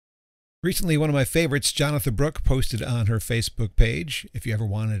Recently, one of my favorites, Jonathan Brooke, posted on her Facebook page, if you ever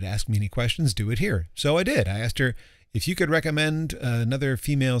wanted to ask me any questions, do it here. So I did. I asked her if you could recommend another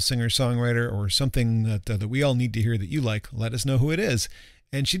female singer-songwriter or something that we all need to hear that you like, let us know who it is.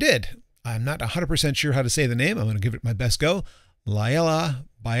 And she did. I'm not 100% sure how to say the name. I'm going to give it my best go. Laila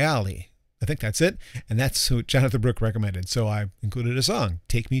Bayali. I think that's it. And that's who Jonathan Brooke recommended. So I included a song,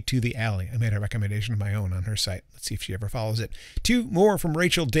 Take Me to the Alley. I made a recommendation of my own on her site. Let's see if she ever follows it. Two more from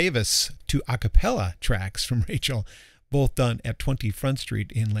Rachel Davis, two a cappella tracks from Rachel, both done at 20 Front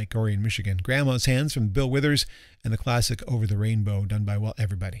Street in Lake Orion, Michigan. Grandma's Hands from Bill Withers and the classic Over the Rainbow done by, well,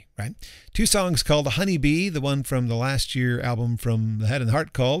 everybody, right? Two songs called Honey Bee, the one from the last year album from The Head and the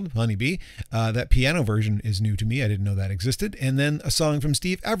Heart called Honey Bee. That piano version is new to me. I didn't know that existed. And then a song from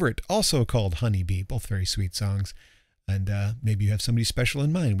Steve Everett, also called Honey Bee. Both very sweet songs. And maybe you have somebody special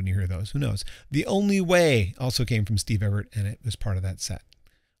in mind when you hear those. Who knows? The Only Way also came from Steve Everett, and it was part of that set.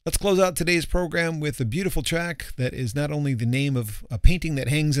 Let's close out today's program with a beautiful track that is not only the name of a painting that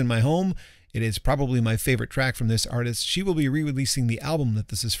hangs in my home, it is probably my favorite track from this artist. She will be re-releasing the album that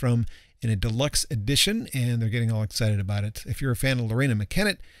this is from in a deluxe edition, and they're getting all excited about it. If you're a fan of Lorena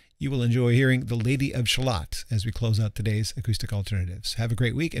McKennitt, you will enjoy hearing The Lady of Shalott as we close out today's Acoustic Alternatives. Have a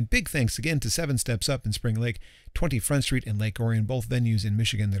great week, and big thanks again to 7 Steps Up in Spring Lake, 20 Front Street and Lake Orion, both venues in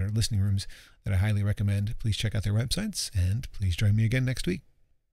Michigan that are listening rooms that I highly recommend. Please check out their websites, and please join me again next week.